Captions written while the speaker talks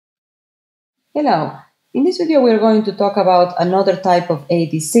Hello. In this video, we are going to talk about another type of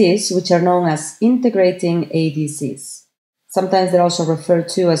ADCs, which are known as integrating ADCs. Sometimes they're also referred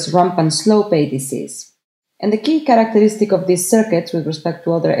to as ramp and slope ADCs. And the key characteristic of these circuits with respect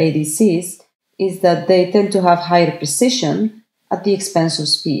to other ADCs is that they tend to have higher precision at the expense of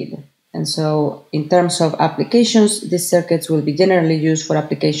speed. And so in terms of applications, these circuits will be generally used for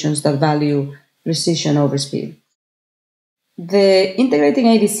applications that value precision over speed. The integrating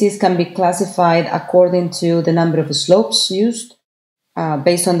ADCs can be classified according to the number of slopes used.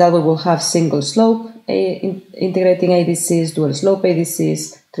 Based on that, we will have single slope integrating ADCs, dual slope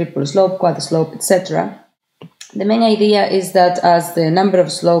ADCs, triple slope, quad slope, etc. The main idea is that as the number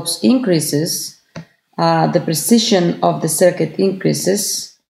of slopes increases, the precision of the circuit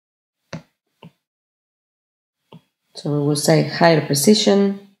increases. So we will say higher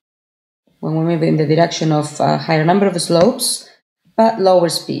precision when we move in the direction of a higher number of slopes, but lower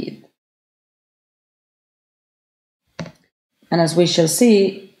speed. And as we shall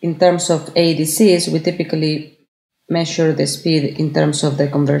see, in terms of ADCs, we typically measure the speed in terms of the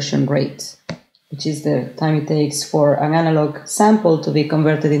conversion rate, which is the time it takes for an analog sample to be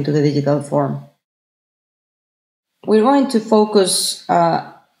converted into the digital form. We're going to focus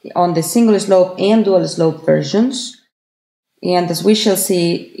on the single slope and dual slope versions. And as we shall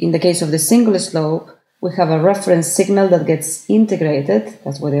see, in the case of the single slope, we have a reference signal that gets integrated.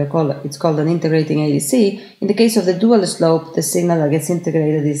 That's what they're called. It's called an integrating ADC. In the case of the dual slope, the signal that gets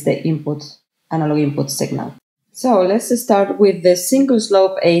integrated is the analog input signal. So let's start with the single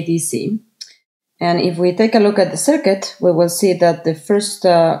slope ADC. And if we take a look at the circuit, we will see that the first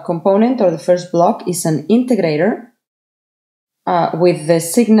component or the first block is an integrator. With the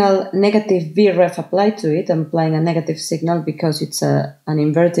signal negative Vref applied to it. I'm applying a negative signal because it's an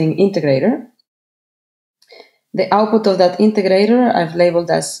inverting integrator. The output of that integrator I've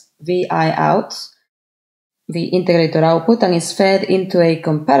labeled as Vi out, the integrator output, and is fed into a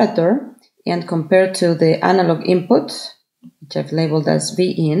comparator and compared to the analog input, which I've labeled as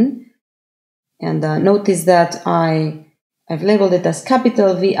V in. And notice that I've labeled it as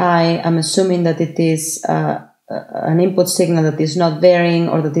capital Vi. I'm assuming that it is an input signal that is not varying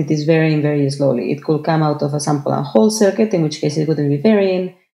or that it is varying very slowly. It could come out of a sample and hold circuit, in which case it wouldn't be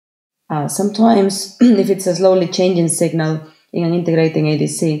varying. Sometimes, if it's a slowly changing signal in an integrating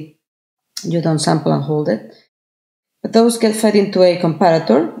ADC, you don't sample and hold it. But those get fed into a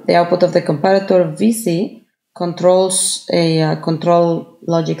comparator. The output of the comparator, VC, controls a control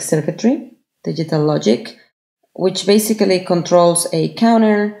logic circuitry, digital logic, which basically controls a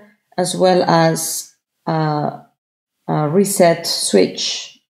counter as well as a reset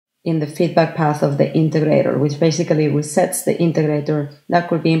switch in the feedback path of the integrator, which basically resets the integrator. That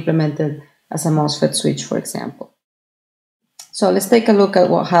could be implemented as a MOSFET switch, for example. So let's take a look at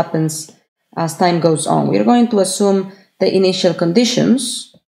what happens as time goes on. We're going to assume the initial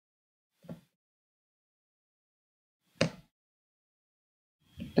conditions.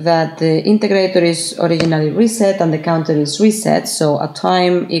 That the integrator is originally reset and the counter is reset, so at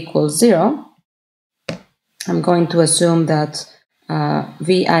time equals 0. I'm going to assume that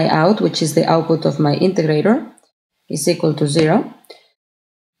Vi out, which is the output of my integrator, is equal to 0.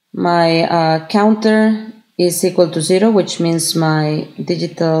 My counter is equal to 0, which means my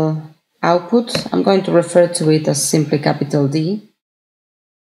digital output, I'm going to refer to it as simply capital D.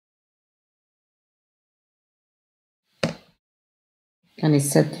 And it's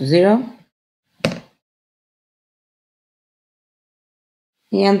set to 0.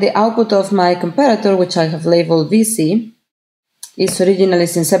 And the output of my comparator, which I have labeled VC, is originally,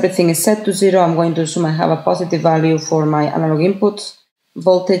 since everything is set to 0, I'm going to assume I have a positive value for my analog input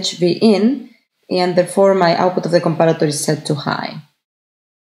voltage V in, and therefore my output of the comparator is set to high.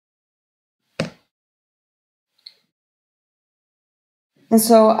 And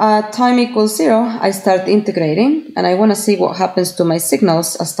so at time equals 0, I start integrating, and I want to see what happens to my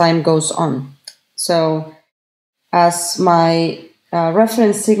signals as time goes on. So as my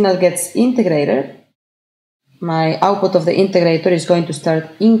reference signal gets integrated, my output of the integrator is going to start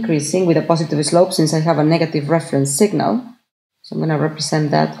increasing with a positive slope since I have a negative reference signal. So I'm going to represent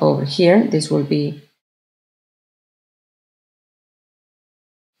that over here. This will be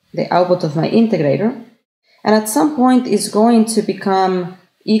the output of my integrator. And at some point it's going to become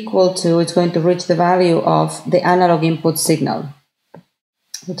equal to, it's going to reach the value of the analog input signal,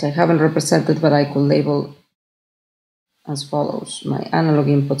 which I haven't represented, but I could label as follows: my analog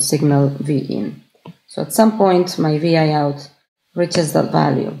input signal V in. So at some point my Vi out reaches that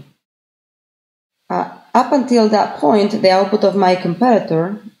value. Up until that point, the output of my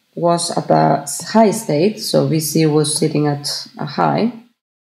comparator was at a high state, so VC was sitting at a high.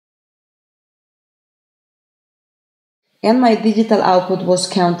 and my digital output was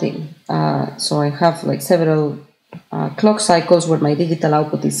counting. So I have like several clock cycles where my digital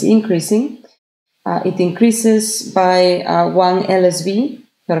output is increasing. It increases by 1 LSB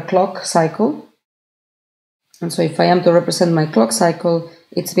per clock cycle. And so if I am to represent my clock cycle,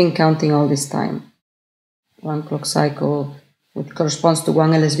 it's been counting all this time. 1 clock cycle, which corresponds to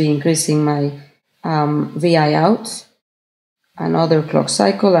 1 LSB increasing my VI out, another clock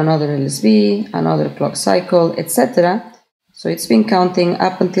cycle, another LSB, another clock cycle, etc. So it's been counting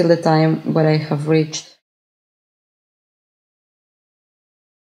up until the time where I have reached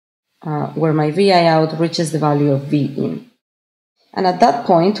where my VI out reaches the value of V in. And at that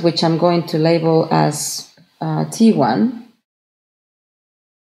point, which I'm going to label as T1,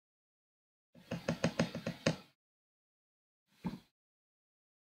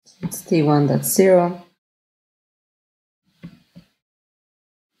 it's T1, that's 0.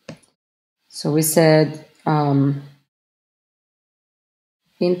 So we said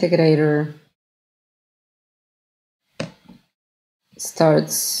integrator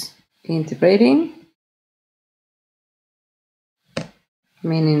starts integrating,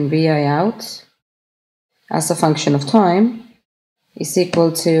 meaning VI out as a function of time is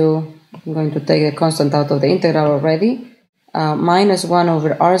equal to, I'm going to take the constant out of the integral already, minus 1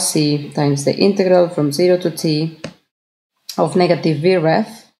 over RC times the integral from 0 to t of negative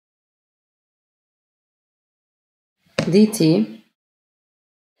Vref dt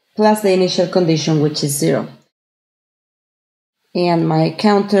plus the initial condition, which is 0. And my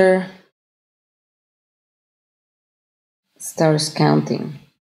counter starts counting.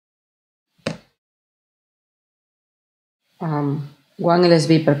 1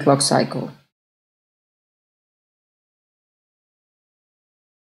 LSB per clock cycle.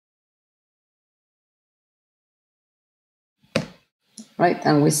 Right,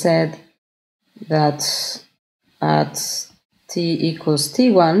 and we said that at t equals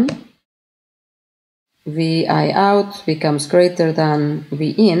t1, Vi out becomes greater than V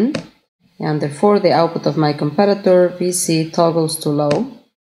in, and therefore the output of my comparator, Vc, toggles to low.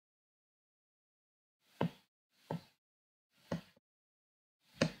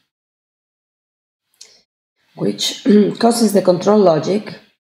 Which causes the control logic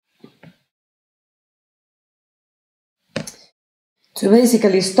to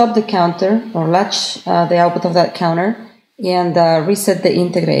basically stop the counter or latch the output of that counter and reset the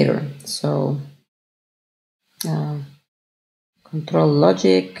integrator. So control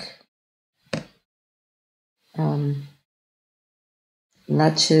logic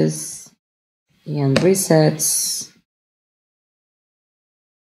latches and resets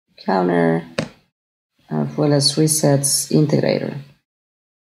counter as well as resets integrator.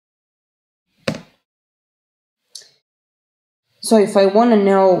 So if I want to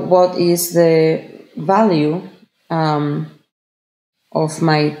know what is the value of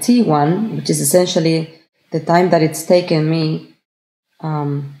my T1, which is essentially the time that it's taken me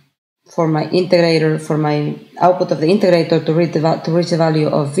for my integrator, for my output of the integrator to reach the value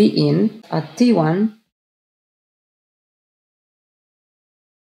of V in at T1,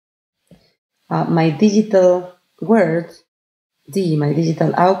 my digital word, D, my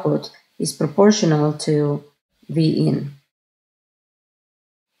digital output, is proportional to V in.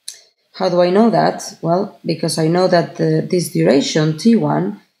 How do I know that? Well, because I know that this duration,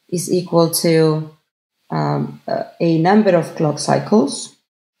 T1, is equal to a number of clock cycles,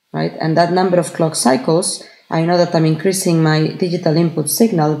 right? And that number of clock cycles, I know that I'm increasing my digital input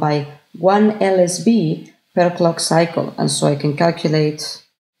signal by 1 LSB per clock cycle. And so I can calculate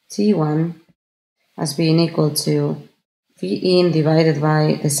T1 as being equal to V in divided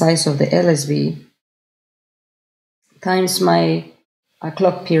by the size of the LSB times my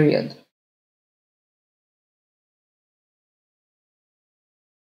clock period.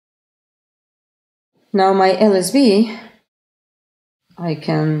 Now my LSB, I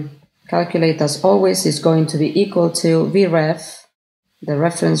can calculate as always, is going to be equal to Vref, the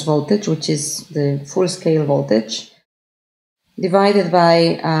reference voltage, which is the full scale voltage, divided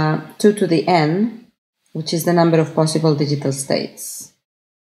by 2 to the n, which is the number of possible digital states,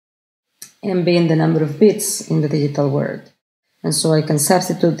 n being the number of bits in the digital word. And so I can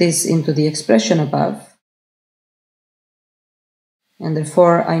substitute this into the expression above, and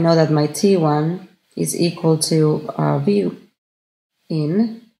therefore I know that my T1 is equal to V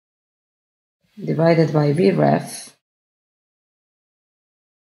in divided by Vref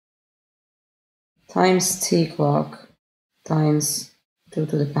times T clock times 2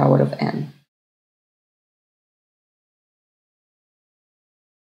 to the power of n.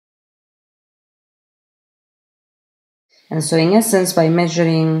 And so in essence, by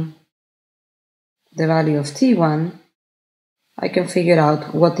measuring the value of T1, I can figure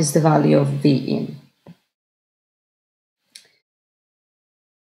out what is the value of V in.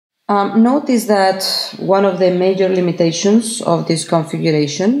 Notice that one of the major limitations of this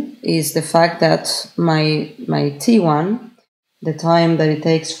configuration is the fact that my T1, the time that it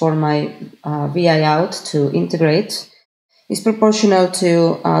takes for my VI out to integrate, is proportional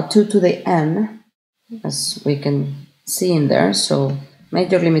to 2 to the n, as we can see in there. So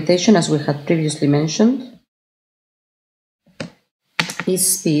major limitation, as we had previously mentioned,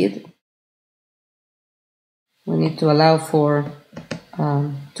 is speed. We need to allow for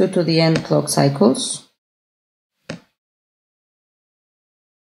 2 to the n clock cycles.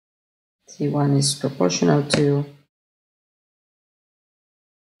 T1 is proportional to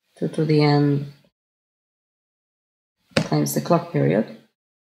 2 to the n times the clock period.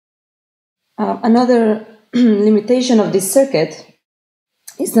 Another limitation of this circuit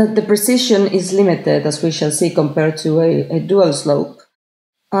is that the precision is limited, as we shall see, compared to a dual slope,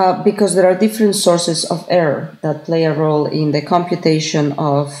 because there are different sources of error that play a role in the computation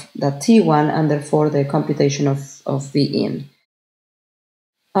of the T1 and therefore the computation of V in.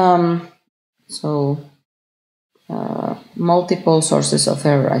 Multiple sources of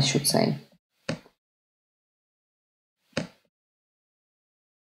error, I should say.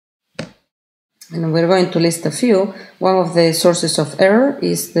 And we're going to list a few. One of the sources of error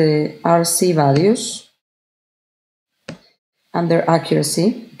is the RC values and their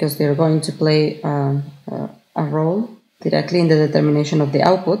accuracy, because they're going to play a role directly in the determination of the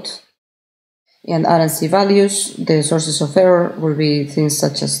output. And RNC values, the sources of error will be things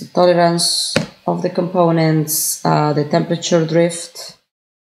such as the tolerance of the components, the temperature drift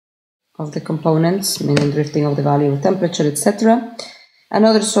of the components, meaning drifting of the value of temperature, etc.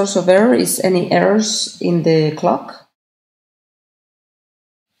 Another source of error is any errors in the clock.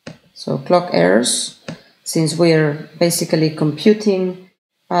 So clock errors, since we're basically computing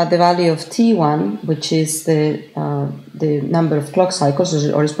the value of T1, which is the number of clock cycles,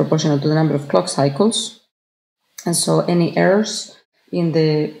 or is proportional to the number of clock cycles. And so any errors in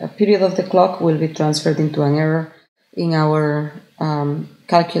the period of the clock will be transferred into an error in our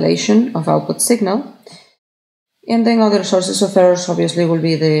calculation of output signal. And then other sources of errors obviously will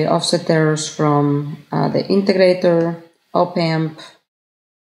be the offset errors from the integrator, op-amp,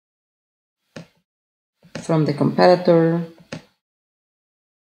 from the comparator,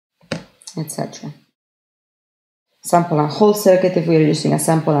 etc. Sample and hold circuit, if we are using a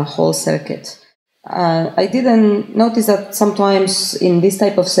sample and hold circuit. I didn't notice that sometimes in this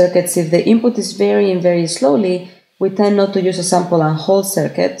type of circuits, if the input is varying very slowly, we tend not to use a sample and hold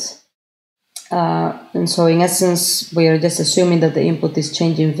circuit. And so in essence, we are just assuming that the input is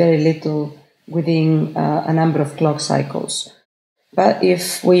changing very little within a number of clock cycles. But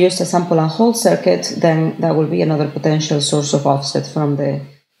if we use a sample and hold circuit, then that will be another potential source of offset from the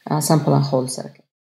sample and hold circuit.